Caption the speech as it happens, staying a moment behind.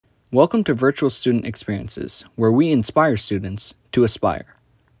Welcome to Virtual Student Experiences, where we inspire students to aspire.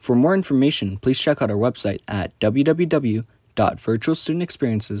 For more information, please check out our website at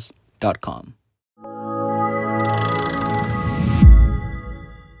www.virtualstudentexperiences.com.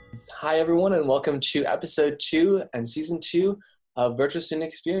 Hi, everyone, and welcome to episode 2 and season 2 of Virtual Student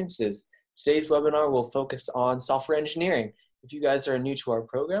Experiences. Today's webinar will focus on software engineering. If you guys are new to our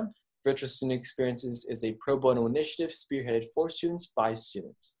program, Virtual Student Experiences is a pro bono initiative spearheaded for students by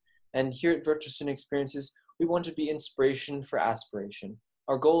students. And here at Virtual Student Experiences, we want to be inspiration for aspiration.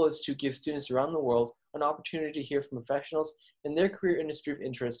 Our goal is to give students around the world an opportunity to hear from professionals in their career industry of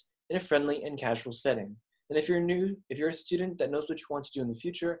interest in a friendly and casual setting. And if you're a student that knows what you want to do in the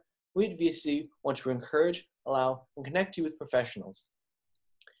future, we at VSC want to encourage, allow, and connect you with professionals.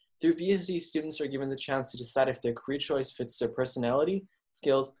 Through VSC, students are given the chance to decide if their career choice fits their personality,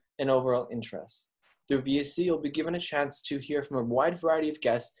 skills, and overall interests. Through VSC, you'll be given a chance to hear from a wide variety of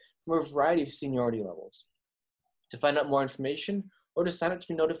guests from a variety of seniority levels. To find out more information or to sign up to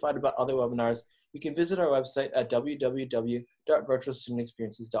be notified about other webinars, you can visit our website at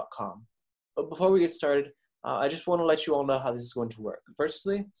www.virtualstudentexperiences.com. But before we get started, I just want to let you all know how this is going to work.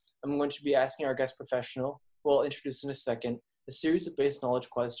 Firstly, I'm going to be asking our guest professional, who I'll introduce in a second, a series of base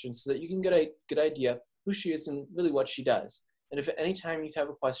knowledge questions so that you can get a good idea who she is and really what she does. And if at any time you have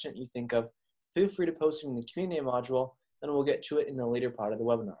a question that you think of, feel free to post it in the Q&A module, and we'll get to it in the later part of the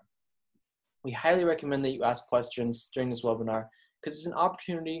webinar. We highly recommend that you ask questions during this webinar because it's an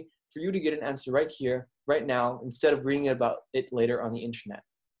opportunity for you to get an answer right here, right now, instead of reading about it later on the internet.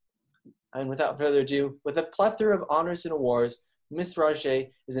 And without further ado, with a plethora of honors and awards, Ms.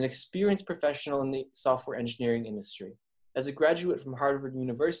 Rajay is an experienced professional in the software engineering industry. As a graduate from Harvard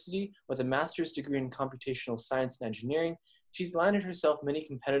University with a master's degree in computational science and engineering, she's landed herself many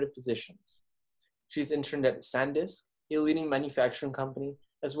competitive positions. She's interned at SanDisk, a leading manufacturing company,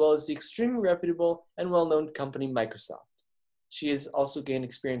 as well as the extremely reputable and well-known company Microsoft. She has also gained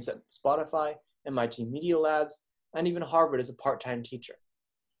experience at Spotify, MIT Media Labs, and even Harvard as a part-time teacher.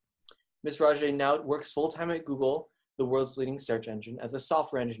 Ms. Rajay now works full-time at Google, the world's leading search engine, as a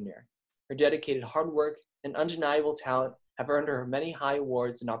software engineer. Her dedicated hard work and undeniable talent have earned her many high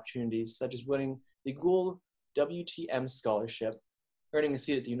awards and opportunities, such as winning the Google WTM Scholarship, earning a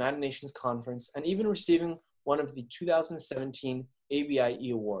seat at the United Nations Conference, and even receiving one of the 2017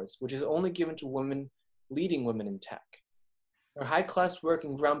 ABIE Awards, which is only given to women leading women in tech. Her high-class work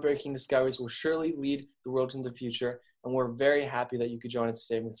and groundbreaking discoveries will surely lead the world into the future, and we're very happy that you could join us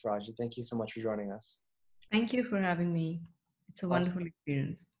today, Ms. Rajay. Thank you so much for joining us. Thank you for having me. It's a Awesome. wonderful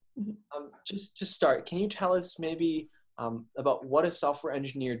experience. Just to start, can you tell us maybe about what a software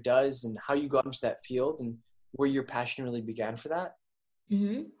engineer does and how you got into that field and where your passion really began for that?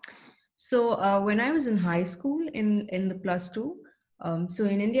 Mm-hmm. So when I was in high school in the +2, so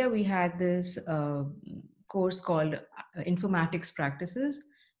in India we had this course called Informatics Practices,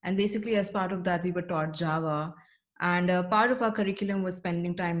 and basically as part of that we were taught Java, and part of our curriculum was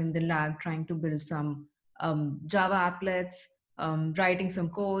spending time in the lab trying to build some Java applets, writing some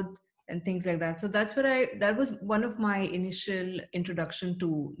code and things like that. So that was one of my initial introduction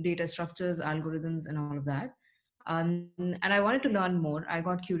to data structures, algorithms, and all of that. And I wanted to learn more. I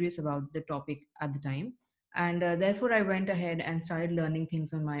got curious about the topic at the time. And therefore, I went ahead and started learning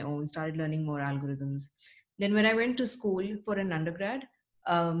things on my own, started learning more algorithms. Then when I went to school for an undergrad,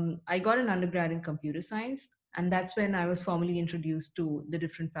 I got an undergrad in computer science. And that's when I was formally introduced to the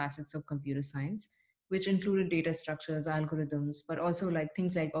different facets of computer science, which included data structures, algorithms, but also like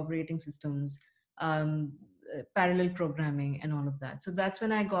things like operating systems, parallel programming, and all of that. So that's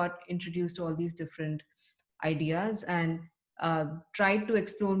when I got introduced to all these different ideas and tried to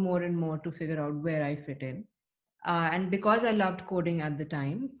explore more and more to figure out where I fit in. And because I loved coding at the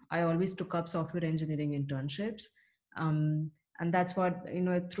time, I always took up software engineering internships. And that's what,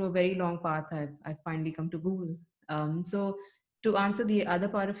 through a very long path, I've finally come to Google. So to answer the other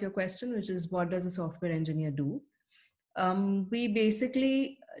part of your question, which is what does a software engineer do? We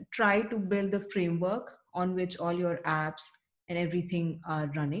basically try to build the framework on which all your apps and everything are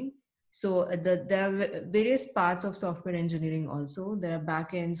running. So there are various parts of software engineering also. There are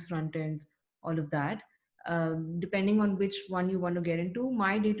backends, front ends, all of that. Depending on which one you want to get into,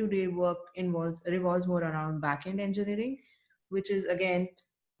 my day-to-day work revolves more around backend engineering, which is again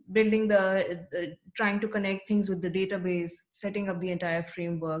building trying to connect things with the database, setting up the entire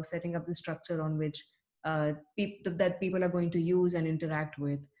framework, setting up the structure on which that people are going to use and interact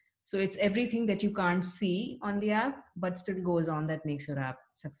with. So it's everything that you can't see on the app, but still goes on that makes your app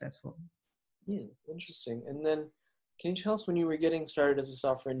successful. Interesting. And then can you tell us when you were getting started as a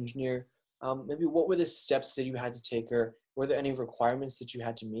software engineer, maybe what were the steps that you had to take, or were there any requirements that you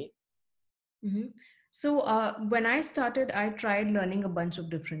had to meet? Mhm. So when I started, I tried learning a bunch of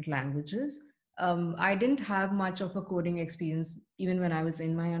different languages. I didn't have much of a coding experience even when I was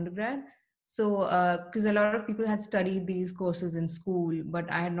in my undergrad. So because a lot of people had studied these courses in school, but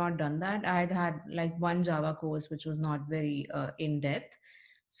I had not done that. I had had like one Java course, which was not very in depth.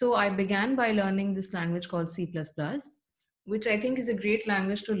 So I began by learning this language called C++, which I think is a great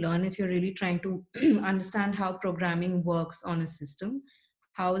language to learn if you're really trying to understand how programming works on a system,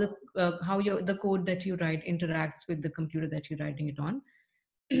 how the code that you write interacts with the computer that you're writing it on.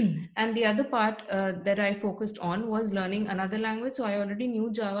 And the other part that I focused on was learning another language. So I already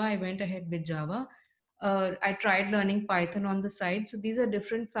knew Java. I went ahead with Java. I tried learning Python on the side. So these are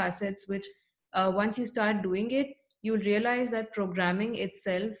different facets which, once you start doing it, you realize that programming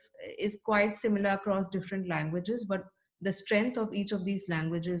itself is quite similar across different languages, but the strength of each of these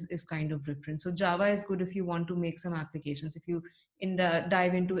languages is kind of different. So Java is good if you want to make some applications. If you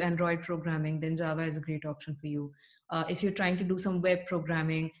dive into Android programming, then Java is a great option for you. If you're trying to do some web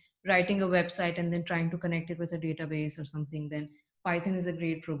programming, writing a website and then trying to connect it with a database or something, then Python is a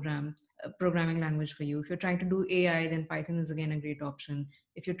great programming language for you. If you're trying to do AI, then Python is again a great option.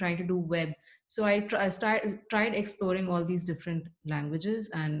 If you're trying to do web, so tried exploring all these different languages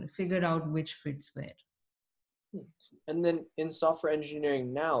and figured out which fits where. And then in software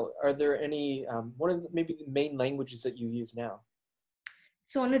engineering now, are there any, what are maybe the main languages that you use now?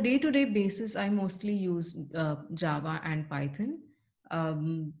 So on a day-to-day basis, I mostly use Java and Python.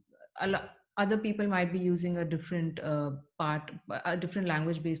 Um, Other people might be using a different a different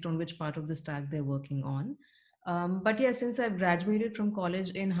language based on which part of the stack they're working on. But yeah, since I've graduated from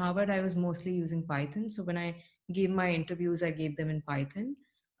college in Harvard, I was mostly using Python. So when I gave my interviews, I gave them in Python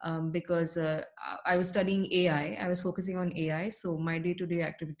because I was studying AI. I was focusing on AI. So my day-to-day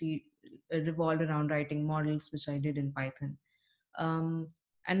activity revolved around writing models, which I did in Python. um,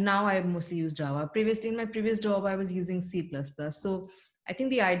 and now I mostly use Java. Previously, in my previous job, I was using C++. So I think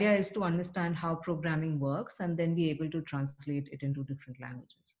the idea is to understand how programming works and then be able to translate it into different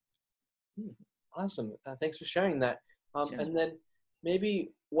languages. Awesome. Thanks for sharing that. Sure. And then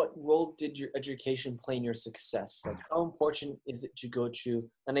maybe what role did your education play in your success? Like how important is it to go to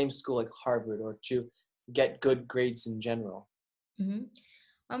a named school like Harvard or to get good grades in general? Mhm.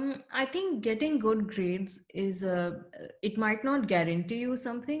 I think getting good grades is it might not guarantee you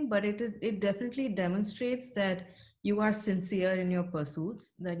something, but it definitely demonstrates that you are sincere in your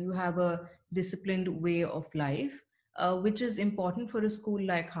pursuits, that you have a disciplined way of life, which is important for a school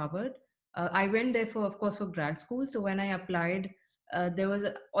like Harvard. I went there for, of course, for grad school. So when I applied,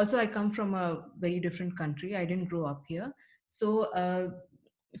 also I come from a very different country. I didn't grow up here, so.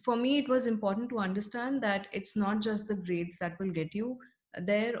 For me, it was important to understand that it's not just the grades that will get you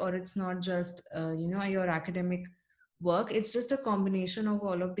there, or it's not just your academic work. It's just a combination of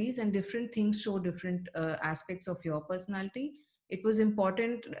all of these, and different things show different aspects of your personality. It was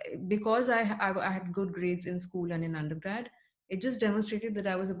important because I had good grades in school and in undergrad. It just demonstrated that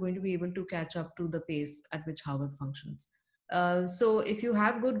I was going to be able to catch up to the pace at which Harvard functions. So if you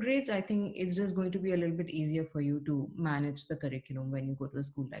have good grades, I think it's just going to be a little bit easier for you to manage the curriculum when you go to a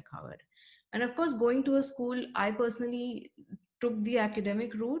school like Harvard. And of course, going to a school, I personally took the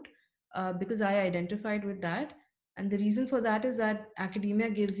academic route because I identified with that. And the reason for that is that academia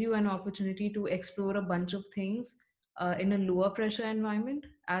gives you an opportunity to explore a bunch of things in a lower pressure environment,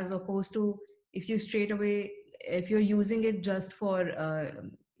 as opposed to if you straight away, if you're using it just for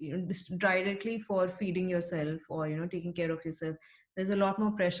just directly for feeding yourself or taking care of yourself, there's a lot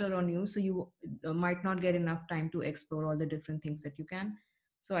more pressure on you, so you might not get enough time to explore all the different things that you can.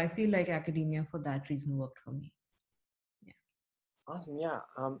 So I feel like academia for that reason worked for me. Yeah. Awesome. Yeah.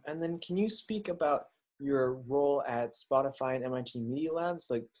 And then can you speak about your role at Spotify and MIT Media Labs?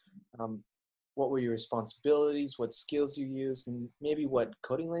 Like, what were your responsibilities, what skills you used, and maybe what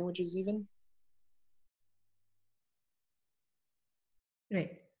coding languages even?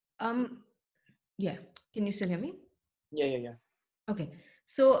 Right. Yeah, can you still hear me? Yeah. Okay.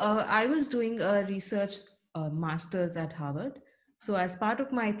 So I was doing a research master's at Harvard. So as part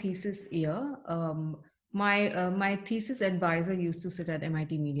of my thesis year, my thesis advisor used to sit at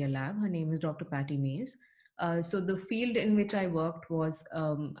MIT Media Lab. Her name is Dr. Patty Mays. So the field in which I worked was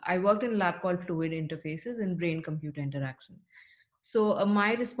I worked in a lab called Fluid Interfaces and Brain Computer Interaction. So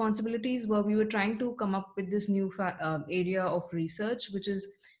my responsibilities were, we were trying to come up with this new area of research, which is,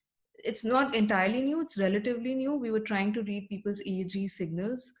 it's not entirely new, it's relatively new. We were trying to read people's EEG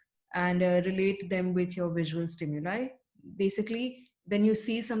signals and relate them with your visual stimuli. Basically, when you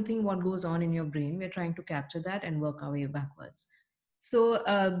see something, what goes on in your brain, we're trying to capture that and work our way backwards. So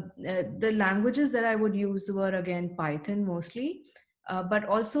the languages that I would use were again Python mostly. But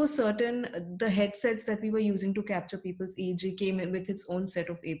also the headsets that we were using to capture people's EEG came in with its own set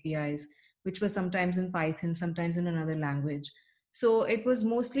of APIs, which were sometimes in Python, sometimes in another language. So it was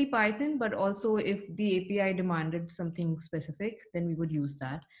mostly Python, but also if the API demanded something specific, then we would use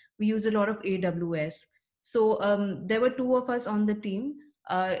that. We used a lot of AWS. So there were two of us on the team.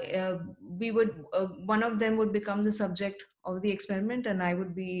 One of them would become the subject of the experiment, and I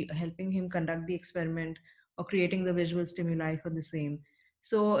would be helping him conduct the experiment or creating the visual stimuli for the same.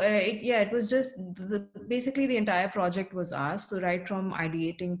 So it was just basically the entire project was ours. So right from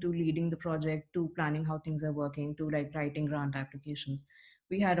ideating to leading the project to planning how things are working to like writing grant applications,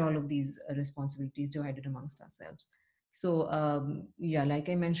 we had all of these responsibilities divided amongst ourselves. So yeah, like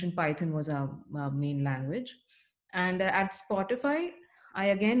I mentioned, Python was our main language. And at Spotify, I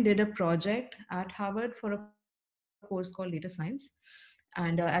again did a project at Harvard for a course called Data Science.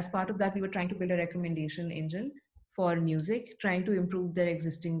 And as part of that, we were trying to build a recommendation engine for music, trying to improve their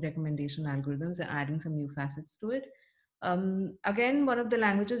existing recommendation algorithms and adding some new facets to it. Again, one of the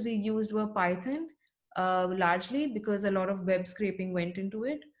languages we used were Python, largely because a lot of web scraping went into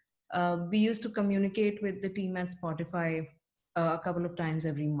it. We used to communicate with the team at Spotify a couple of times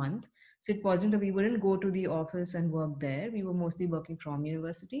every month. So it wasn't that we wouldn't go to the office and work there. We were mostly working from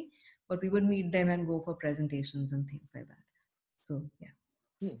university, but we would meet them and go for presentations and things like that. So yeah.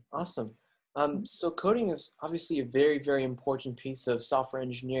 Awesome. So coding is obviously a very, very important piece of software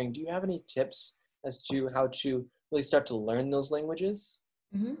engineering. Do you have any tips as to how to really start to learn those languages?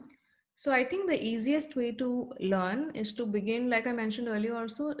 Mm-hmm. So I think the easiest way to learn is to begin, like I mentioned earlier,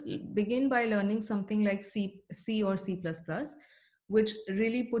 also begin by learning something like C or C++, which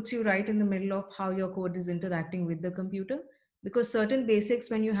really puts you right in the middle of how your code is interacting with the computer. Because certain basics,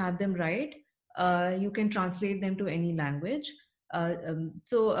 when you have them right, you can translate them to any language.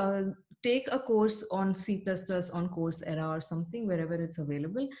 So take a course on C++ on Coursera or something, wherever it's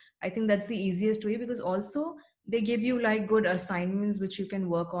available. I think that's the easiest way, because also they give you like good assignments which you can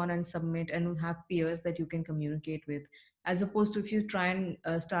work on and submit and have peers that you can communicate with, as opposed to if you try and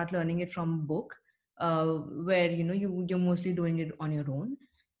start learning it from book, where you're mostly doing it on your own.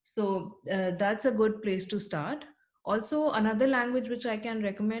 So that's a good place to start. Also, another language which I can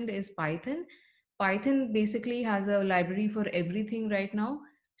recommend is Python. Python basically has a library for everything right now.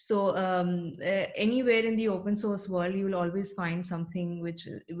 So anywhere in the open source world, you'll always find something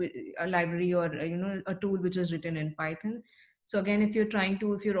a library or a tool which is written in Python. So again, if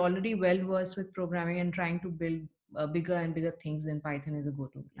you're already well versed with programming and trying to build bigger and bigger things, then Python is a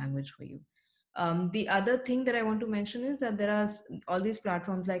go-to language for you. The other thing that I want to mention is that there are all these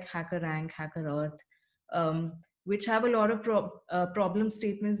platforms like HackerRank, HackerEarth, um, which have a lot of problem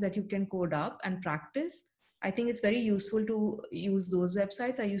statements that you can code up and practice. I think it's very useful to use those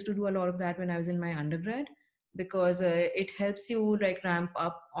websites. I used to do a lot of that when I was in my undergrad, because it helps you like ramp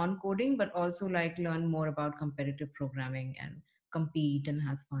up on coding, but also like learn more about competitive programming and compete and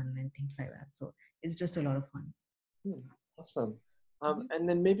have fun and things like that. So it's just a lot of fun. Awesome. Mhm. And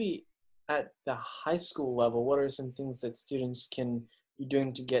then maybe at the high school level, what are some things that students can be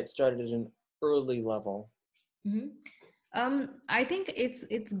doing to get started at an early level? Mhm. I think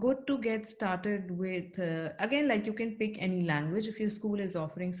it's good to get started with again, like you can pick any language. If your school is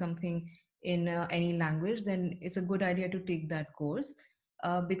offering something in any language, then it's a good idea to take that course,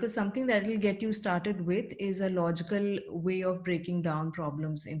 because something that will get you started with is a logical way of breaking down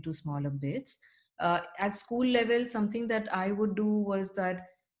problems into smaller bits. At school level, something that I would do was that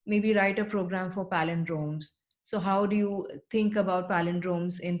maybe write a program for palindromes. So how do you think about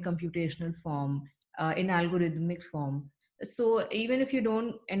palindromes in computational form, in algorithmic form? So even if you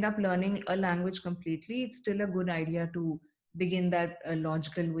don't end up learning a language completely, it's still a good idea to begin that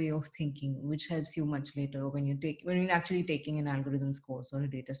logical way of thinking, which helps you much later when you're actually taking an algorithms course or a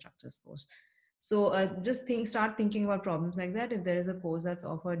data structures course. So start thinking about problems like that. If there is a course that's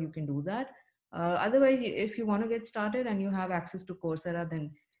offered, you can do that. Otherwise, if you want to get started and you have access to Coursera,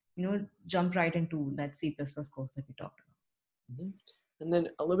 then jump right into that C++ course that we talked Mm-hmm. And then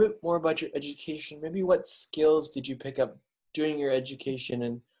a little bit more about your education. Maybe what skills did you pick up during your education,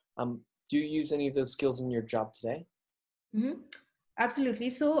 and do you use any of those skills in your job today? about. Absolutely.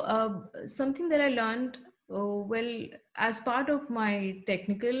 So, something that I learned, well, as part of my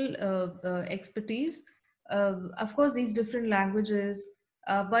technical expertise, of course, these different languages,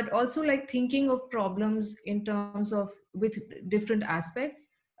 but also like thinking of problems in terms of with different aspects.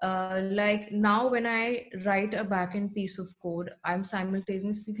 Like now, when I write a backend piece of code, I'm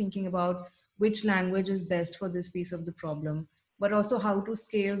simultaneously thinking about which language is best for this piece of the problem, but also how to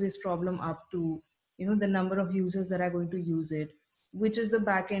scale this problem up to the number of users that are going to use it, which is the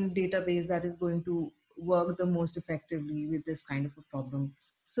backend database that is going to work the most effectively with this kind of a problem.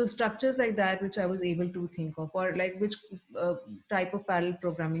 So structures like that, which I was able to think of, or like which uh, type of parallel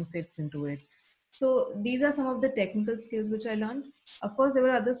programming fits into it. So these are some of the technical skills which I learned. Of course, there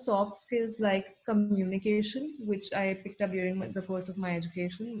were other soft skills like communication, which I picked up during the course of my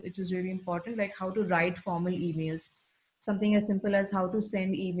education, which is really important, like how to write formal emails, something as simple as how to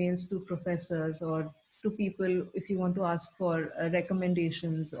send emails to professors or to people if you want to ask for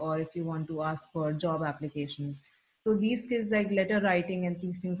recommendations or if you want to ask for job applications. So these skills like letter writing and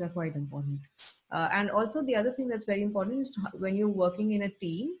these things are quite important. And also the other thing that's very important is when you're working in a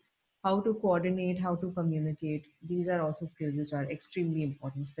team, how to coordinate, how to communicate. These are also skills which are extremely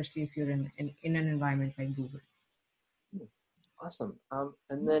important, especially if you're in an environment like Google. Awesome.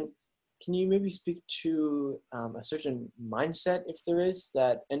 And then can you maybe speak to a certain mindset, if there is,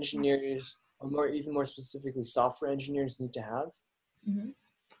 that engineers, or even more specifically, software engineers need to have? Mhm.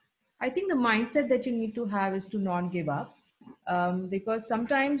 I think the mindset that you need to have is to not give up, because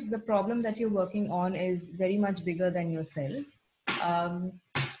sometimes the problem that you're working on is very much bigger than yourself. Um,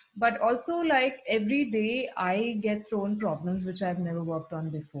 but also, like every day, I get thrown problems which I've never worked on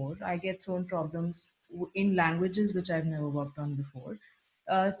before. I get thrown problems in languages which I've never worked on before.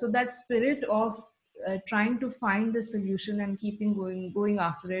 So that spirit of trying to find the solution and keeping going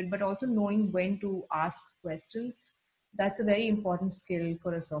after it, but also knowing when to ask questions, that's a very important skill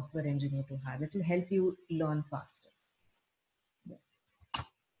for a software engineer to have. It will help you learn faster.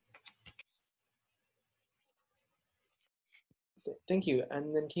 Thank you.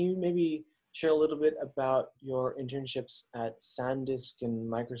 And then can you maybe share a little bit about your internships at SanDisk and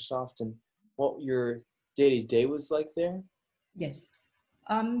Microsoft and what your day-to-day was like there? Yes.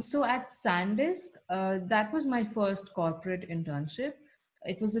 So at SanDisk, that was my first corporate internship.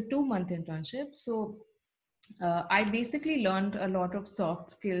 It was a 2-month internship. So I basically learned a lot of soft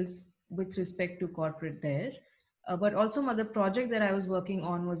skills with respect to corporate there. But also, the project that I was working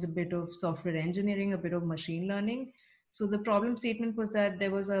on was a bit of software engineering, a bit of machine learning. So the problem statement was that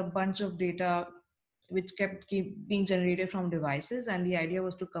there was a bunch of data which keep being generated from devices, and the idea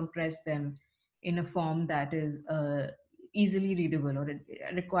was to compress them in a form that is easily readable, or it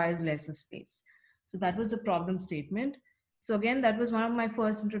requires lesser space. So that was the problem statement. So again, that was one of my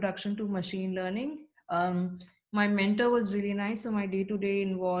first introduction to machine learning. My mentor was really nice. So my day to day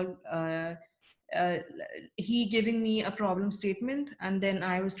involved uh, he giving me a problem statement, and then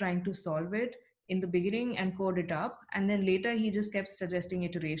I was trying to solve it in the beginning and code it up. And then later he just kept suggesting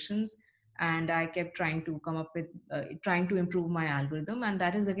iterations, and I kept trying to come up with, trying to improve my algorithm. And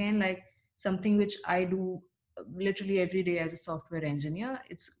that is again like something which I do literally every day as a software engineer.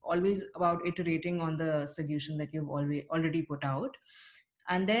 It's always about iterating on the solution that you've already put out.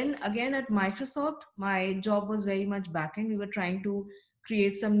 And then again at Microsoft, my job was very much backend. We were trying to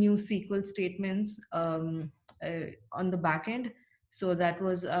create some new SQL statements on the backend. So that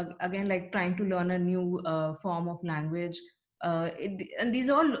was again like trying to learn a new form of language. And these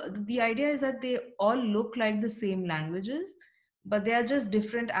all, the idea is that they all look like the same languages, but they are just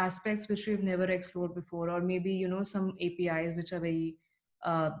different aspects which we've never explored before, or maybe some APIs which are very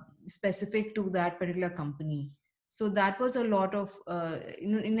uh, specific to that particular company. So that was a lot of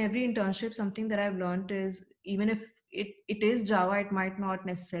in every internship, something that I've learned is, even if it is Java, it might not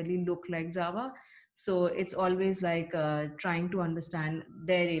necessarily look like Java. So it's always like trying to understand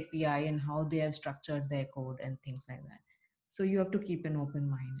their API and how they have structured their code and things like that. So you have to keep an open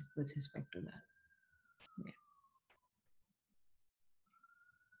mind with respect to that. Yeah.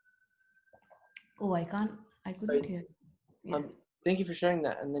 Oh, I couldn't Right. hear. Yeah. Thank you for sharing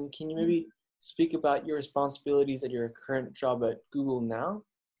that. And then can you maybe speak about your responsibilities at your current job at Google now?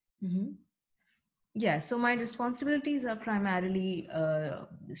 Mm-hmm. Yeah, so my responsibilities are primarily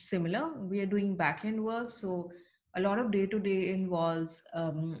similar. We are doing backend work, so a lot of day to day involves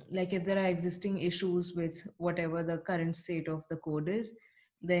like if there are existing issues with whatever the current state of the code is,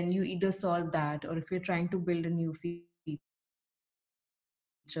 then you either solve that, or if you're trying to build a new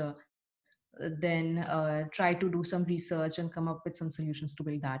feature, then try to do some research and come up with some solutions to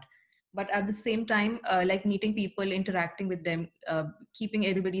build that. But at the same time, like meeting people, interacting with them, keeping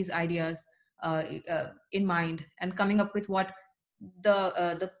everybody's ideas in mind, and coming up with what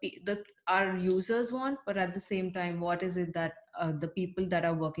the our users want, but at the same time, what is it that the people that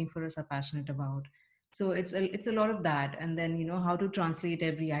are working for us are passionate about. So it's a lot of that, and then how to translate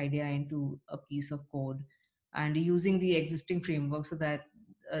every idea into a piece of code, and using the existing framework so that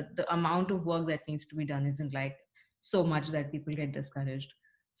the amount of work that needs to be done isn't like so much that people get discouraged.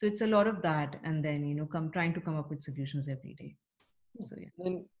 So it's a lot of that, and then trying to come up with solutions every day. So yeah.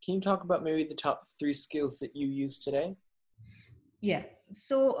 And can you talk about maybe the top 3 skills that you use today? Yeah.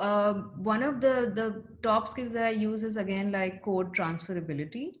 So one of the top skills that I use is again like code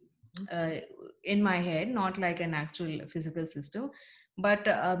transferability uh, in my head, not like an actual physical system, but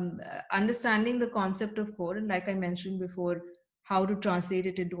understanding the concept of code, and like I mentioned before, how to translate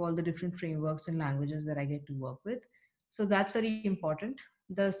it into all the different frameworks and languages that I get to work with. So that's very important.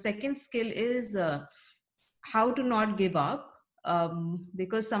 The second skill is how to not give up,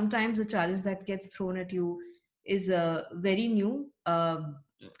 because sometimes the challenge that gets thrown at you is very new,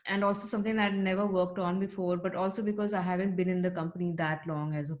 and also something that I never worked on before, but also because I haven't been in the company that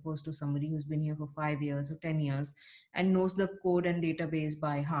long as opposed to somebody who's been here for 5 years or 10 years and knows the code and database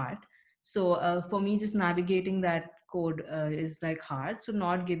by heart. So for me, just navigating that code is like hard. So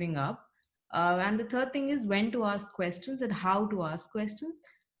not giving up. And the third thing is when to ask questions and how to ask questions.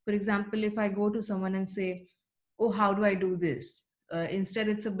 For example, if I go to someone and say, oh, how do I do this? Instead,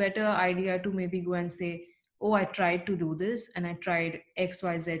 it's a better idea to maybe go and say, oh, I tried to do this and I tried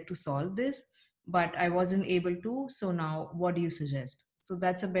XYZ to solve this, but I wasn't able to. So now what do you suggest? So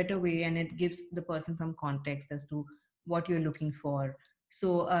that's a better way, and it gives the person some context as to what you're looking for.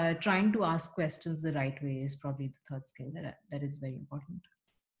 So trying to ask questions the right way is probably the third skill that is very important.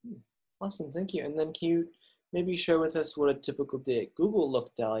 Awesome, thank you. And then can you maybe share with us what a typical day at Google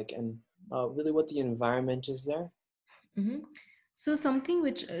looked like and really what the environment is there? Mm-hmm. So something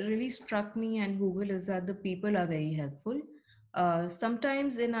which really struck me at Google is that the people are very helpful.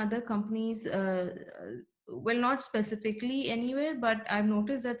 Sometimes in other companies, well, not specifically anywhere, but I've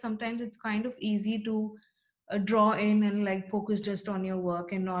noticed that sometimes it's kind of easy to draw in and like focus just on your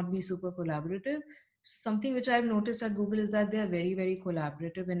work and not be super collaborative. Something which I've noticed at Google is that they are very, very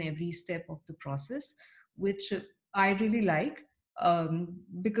collaborative in every step of the process, which I really like,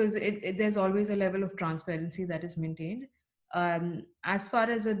 because there's always a level of transparency that is maintained. As far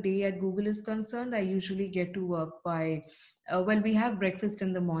as a day at Google is concerned, I usually get to work by, well, we have breakfast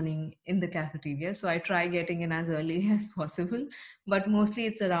in the morning in the cafeteria, so I try getting in as early as possible, but mostly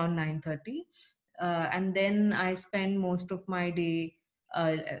it's around 9:30. And then I spend most of my day.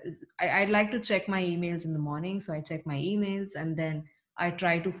 I'd like to check my emails in the morning, so I check my emails, and then I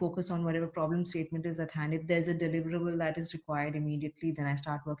try to focus on whatever problem statement is at hand. If there's a deliverable that is required immediately, then I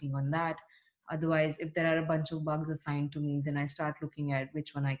start working on that. Otherwise, if there are a bunch of bugs assigned to me, then I start looking at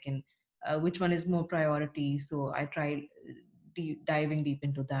which one I can, which one is more priority. So I try diving deep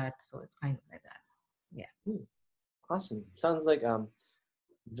into that. So it's kind of like that. Yeah. Awesome. Sounds like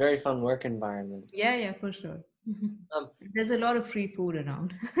very fun work environment. Yeah, yeah, for sure. Um, There's a lot of free food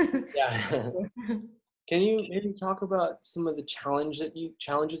around. yeah. Can you maybe talk about some of the challenges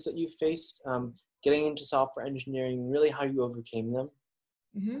that you faced getting into software engineering? Really, how you overcame them?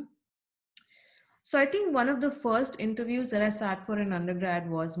 Mhm. So I think one of the first interviews that I sat for in undergrad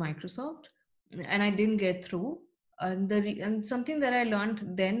was Microsoft, and I didn't get through. And something that I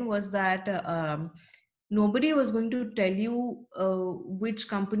learned then was that nobody was going to tell you which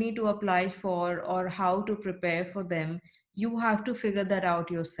company to apply for or how to prepare for them. You have to figure that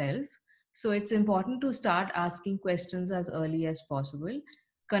out yourself. So it's important to start asking questions as early as possible.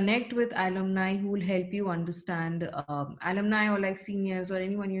 Connect with alumni who will help you understand, alumni or like seniors or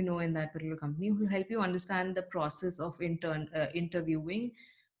anyone you know in that particular company who will help you understand the process of interviewing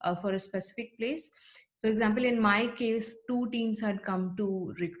for a specific place. For example, in my case, two teams had come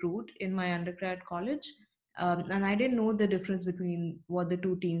to recruit in my undergrad college, and I didn't know the difference between what the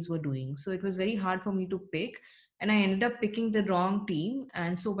two teams were doing. So it was very hard for me to pick, and I ended up picking the wrong team.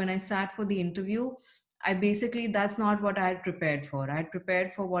 And so when I sat for the interview, I basically, that's not what I had prepared for. I had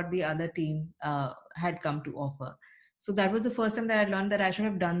prepared for what the other team had come to offer. So that was the first time that I learned that I should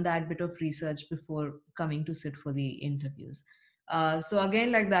have done that bit of research before coming to sit for the interviews. So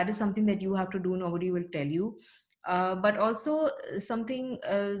again, like that is something that you have to do. Nobody will tell you. But also something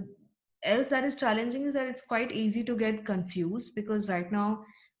else that is challenging is that it's quite easy to get confused, because right now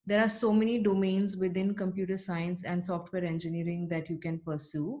there are so many domains within computer science and software engineering that you can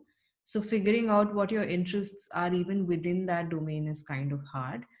pursue. So figuring out what your interests are even within that domain is kind of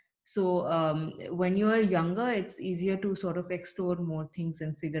hard. So when you are younger, it's easier to sort of explore more things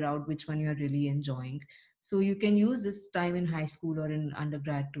and figure out which one you're really enjoying. So you can use this time in high school or in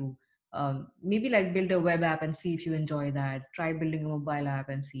undergrad to maybe like build a web app and see if you enjoy that. Try building a mobile app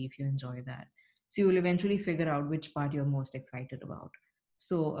and see if you enjoy that. So you will eventually figure out which part you're most excited about.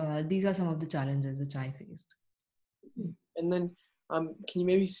 So these are some of the challenges which I faced. And then, can you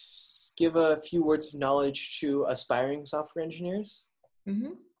maybe give a few words of knowledge to aspiring software engineers?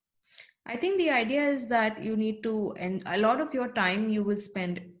 Mm-hmm. I think the idea is that you need to, and a lot of your time you will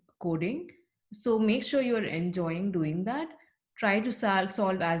spend coding. So make sure you're enjoying doing that. try to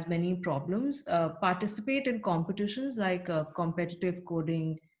solve as many problems, participate in competitions like competitive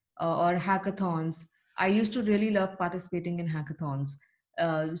coding or hackathons. I used to really love participating in hackathons.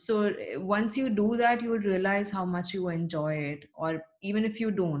 So once you do that, you will realize how much you enjoy it, or even if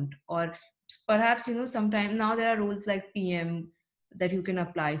you don't, or perhaps, sometimes now there are roles like PM that you can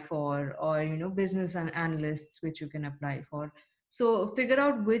apply for, or, business and analysts, which you can apply for. So figure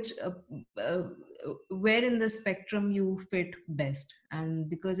out which uh, where in the spectrum you fit best, and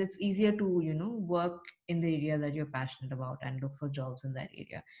because it's easier to work in the area that you're passionate about and look for jobs in that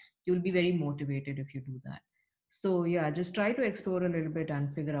area, you'll be very motivated if you do that. So yeah, just try to explore a little bit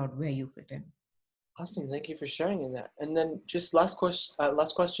and figure out where you fit in. Awesome. Thank you for sharing in that. And then just last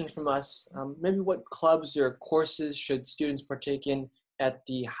question from us. Maybe what clubs or courses should students partake in at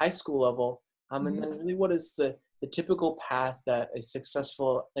the high school level? And then really what is the typical path that a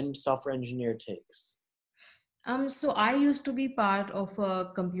successful software engineer takes? So I used to be part of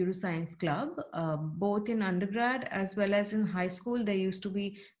a computer science club, both in undergrad as well as in high school. There used to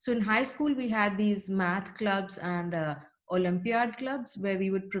be, so in high school we had these math clubs and Olympiad clubs where we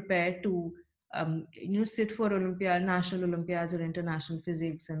would prepare to, sit for Olympiad, national Olympiads or international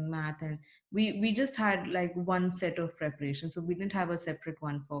physics and math, and we just had like one set of preparation. So we didn't have a separate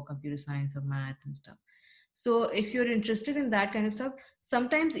one for computer science or math and stuff. So if you're interested in that kind of stuff,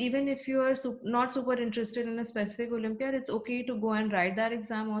 sometimes even if you are not super interested in a specific Olympiad, it's okay to go and write that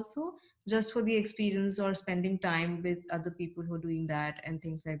exam also, just for the experience or spending time with other people who are doing that and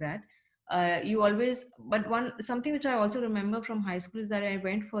things like that. You always, but something which I also remember from high school is that I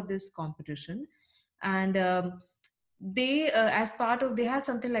went for this competition, and they as part of, they had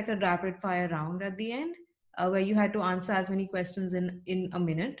something like a rapid fire round at the end, where you had to answer as many questions in a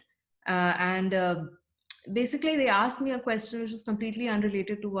minute, and basically they asked me a question which was completely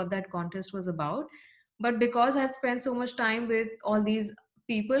unrelated to what that contest was about, but because I had spent so much time with all these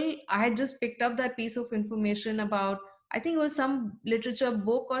people, I had just picked up that piece of information about, I think it was some literature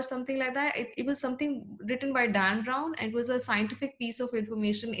book or something like that. It was something written by Dan Brown, and it was a scientific piece of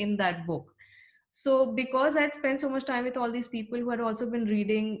information in that book. So because I'd spent so much time with all these people who had also been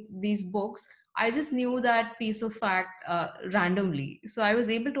reading these books, I just knew that piece of fact randomly. So I was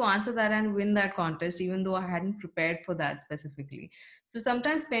able to answer that and win that contest, even though I hadn't prepared for that specifically. So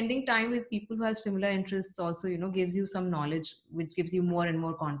sometimes spending time with people who have similar interests also, gives you some knowledge, which gives you more and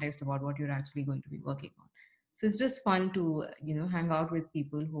more context about what you're actually going to be working on. So it's just fun to, hang out with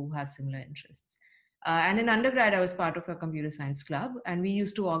people who have similar interests. And in undergrad, I was part of a computer science club, and we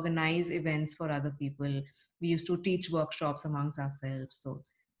used to organize events for other people. We used to teach workshops amongst ourselves. So,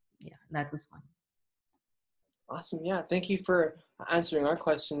 yeah, that was fun. Awesome. Yeah. Thank you for answering our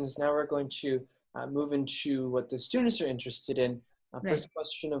questions. Now we're going to move into what the students are interested in. First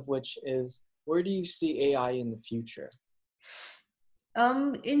question of which is, where do you see AI in the future?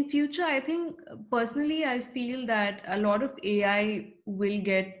 In future, I think personally, I feel that a lot of AI will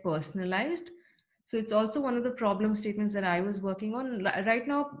get personalized. So it's also one of the problem statements that I was working on. Right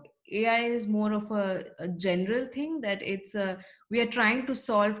now, AI is more of a general thing, that we are trying to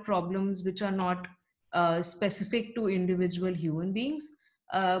solve problems which are not specific to individual human beings.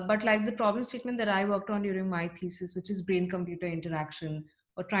 But like the problem statement that I worked on during my thesis, which is brain-computer interaction,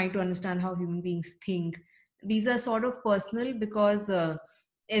 or trying to understand how human beings think, these are sort of personal because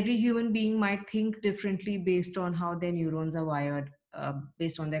every human being might think differently based on how their neurons are wired,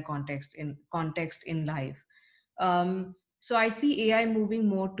 based on their context in life. So I see AI moving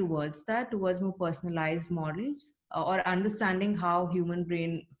more towards that, towards more personalized models, or understanding how human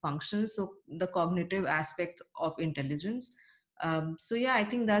brain functions. So the cognitive aspect of intelligence. So yeah, I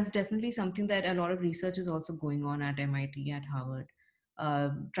think that's definitely something that a lot of research is also going on at MIT, at Harvard,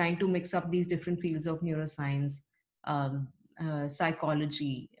 trying to mix up these different fields of neuroscience, um,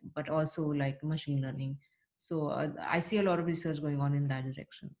 psychology, but also like machine learning. So I see a lot of research going on in that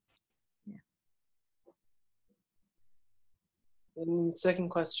direction. Yeah. And second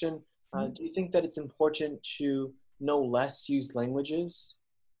question, do you think that it's important to know less used languages?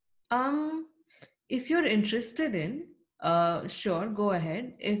 Um, if you're interested in, sure, go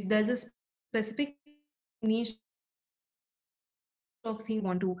ahead. If there's a specific niche of thing you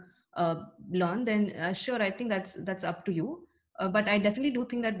want to learn, then sure, I think that's up to you. But I definitely do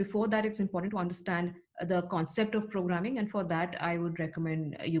think that before that, it's important to understand the concept of programming, and for that, I would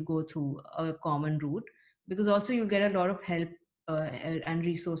recommend you go through a common route, because also you get a lot of help and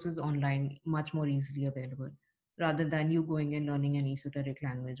resources online much more easily available, rather than you going and learning an esoteric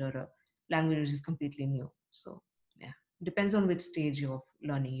language or a language which is completely new. So yeah, depends on which stage of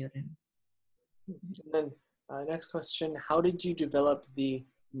learning you're in. And then next question, how did you develop the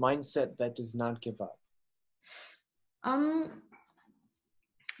mindset that does not give up?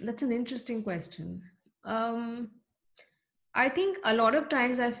 That's an interesting question. Um, I think a lot of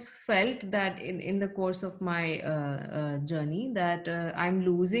times I felt that in the course of my journey that I'm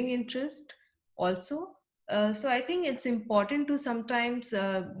losing interest also. So I think it's important to sometimes,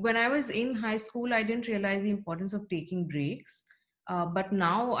 when I was in high school, I didn't realize the importance of taking breaks. But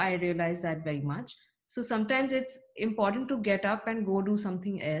now I realize that very much. So sometimes it's important to get up and go do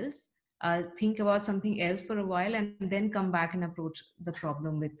something else, think about something else for a while, and then come back and approach the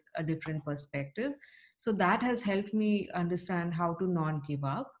problem with a different perspective. So that has helped me understand how to not give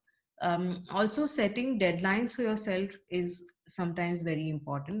up. Also, setting deadlines for yourself is sometimes very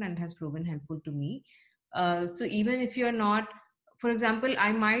important and has proven helpful to me. So even if you're not, for example,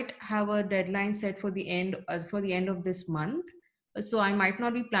 I might have a deadline set for the end of this month. So I might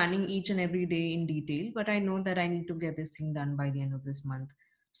not be planning each and every day in detail, but I know that I need to get this thing done by the end of this month.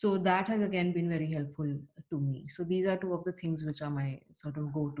 So that has again been very helpful to me. So these are two of the things which are my sort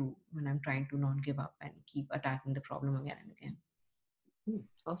of go to when I'm trying to not give up and keep attacking the problem again and again.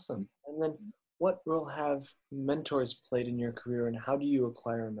 Awesome. And then what role have mentors played in your career, and how do you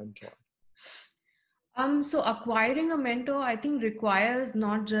acquire a mentor? So acquiring a mentor, I think, requires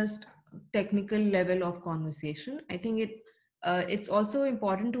not just technical level of conversation. I think it's also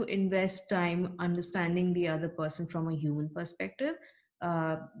important to invest time understanding the other person from a human perspective.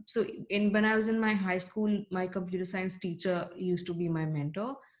 So in when I was in my high school, my computer science teacher used to be my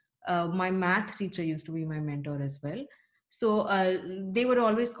mentor. My math teacher used to be my mentor as well. So they would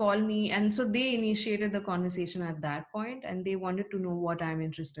always call me, and so they initiated the conversation at that point, and they wanted to know what I'm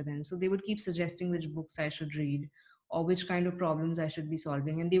interested in. So they would keep suggesting which books I should read or which kind of problems I should be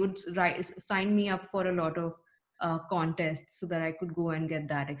solving, and they would sign me up for a lot of contests so that I could go and get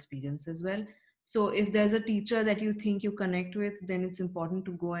that experience as well. So if there's a teacher that you think you connect with, then it's important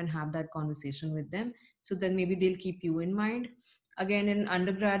to go and have that conversation with them, so that maybe they'll keep you in mind. Again, in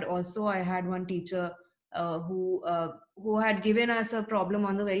undergrad also, I had one teacher who had given us a problem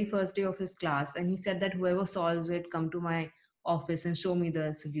on the very first day of his class, and he said that whoever solves it, come to my office and show me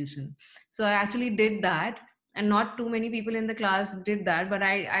the solution. So I actually did that, and not too many people in the class did that, but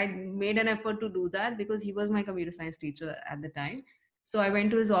I made an effort to do that because he was my computer science teacher at the time. So I went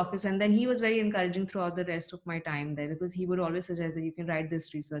to his office, and then he was very encouraging throughout the rest of my time there, because he would always suggest that you can write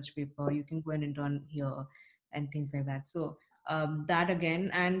this research paper, you can go and intern here, and things like that. So that again,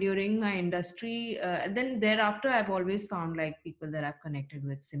 and during my industry, then thereafter, I've always found like people that I've connected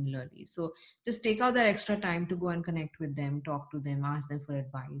with similarly. So just take out that extra time to go and connect with them, talk to them, ask them for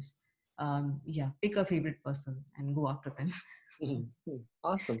advice. Yeah, pick a favorite person and go after them.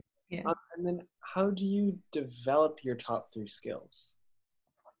 Awesome. Yeah. And then how do you develop your top 3 skills?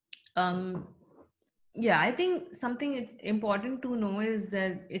 um yeah, I think something important to know is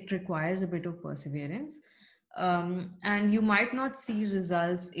that it requires a bit of perseverance, and you might not see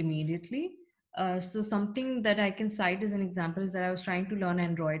results immediately. So something that I can cite as an example is that I was trying to learn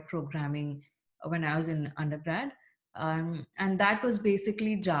Android programming when I was in undergrad, and that was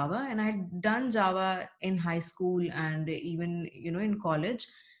basically Java, and I'd done Java in high school and even in college.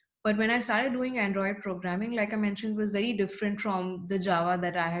 But when I started doing Android programming, like I mentioned, was very different from the Java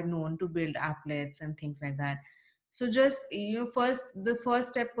that I had known to build applets and things like that. So just first the first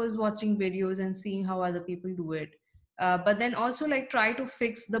step was watching videos and seeing how other people do it. But then also like try to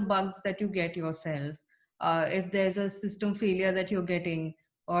fix the bugs that you get yourself. If there's a system failure that you're getting,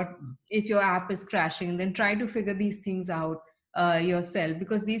 or if your app is crashing, then try to figure these things out yourself,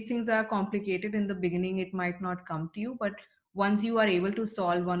 because these things are complicated. In the beginning it might not come to you, but once you are able to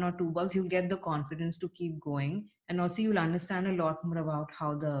solve one or two bugs, you'll get the confidence to keep going, and also you'll understand a lot more about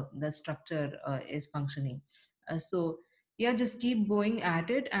how the structure is functioning. So yeah, just keep going at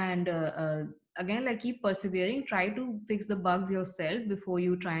it, and again, like, keep persevering. Try to fix the bugs yourself before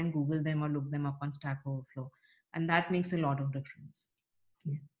you try and Google them or look them up on Stack Overflow, and that makes a lot of difference.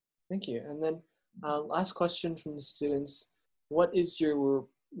 Yeah. Thank you. And then last question from the students: what is your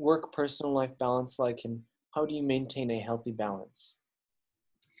work personal life balance like, and how do you maintain a healthy balance?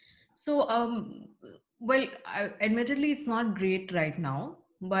 So, well, admittedly, it's not great right now,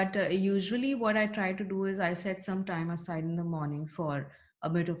 but usually what I try to do is I set some time aside in the morning for a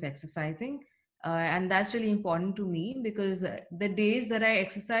bit of exercising. And that's really important to me, because the days that I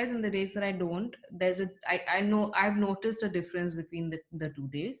exercise and the days that I don't, I know I've noticed a difference between the 2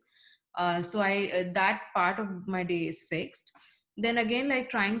 days. So that part of my day is fixed. Then again, like,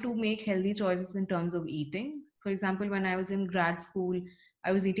 trying to make healthy choices in terms of eating. For example, when I was in grad school,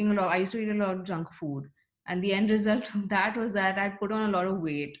 I was eating a lot. I used to eat a lot of junk food, and the end result of that was that I put on a lot of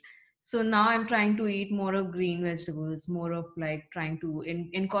weight. So now I'm trying to eat more of green vegetables, more of like trying to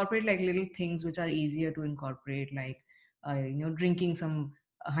incorporate like little things which are easier to incorporate, like drinking some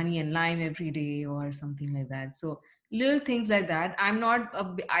honey and lime every day or something like that. So little things like that.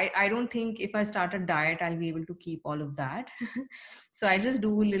 I don't think if I start a diet I'll be able to keep all of that. So I just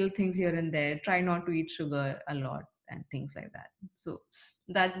do little things here and there, try not to eat sugar a lot and things like that. So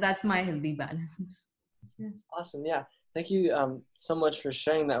that's my healthy balance. Yeah. Awesome. Yeah. Thank you so much for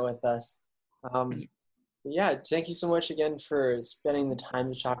sharing that with us. Um, yeah, thank you so much again for spending the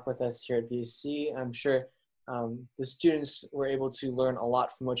time to talk with us here at VSC. I'm sure the students were able to learn a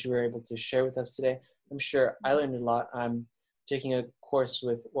lot from what you were able to share with us today. I'm sure I learned a lot. I'm taking a course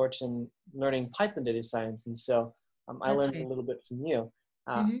with Orton learning Python data science, and so I That's learned a great. little bit from you.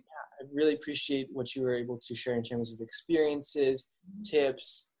 Mm-hmm. I really appreciate what you were able to share in terms of experiences,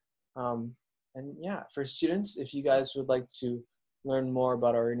 tips, um, and yeah, for students, if you guys would like to learn more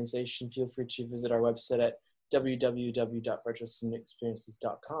about our organization, feel free to visit our website at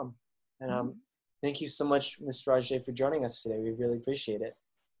www.virtualstudentexperiences.com. And thank you so much, Ms. Rajay, for joining us today. We really appreciate it.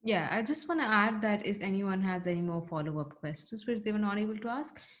 Yeah, I just want to add that if anyone has any more follow-up questions which they were not able to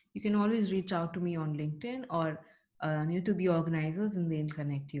ask, you can always reach out to me on LinkedIn or near to the organizers and they'll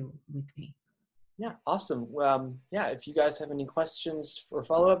connect you with me. Yeah, awesome. Yeah, if you guys have any questions or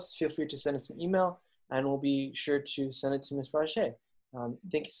follow-ups, feel free to send us an email and we'll be sure to send it to Ms. Rajay.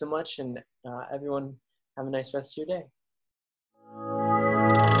 Thank you so much, and everyone have a nice rest of your day.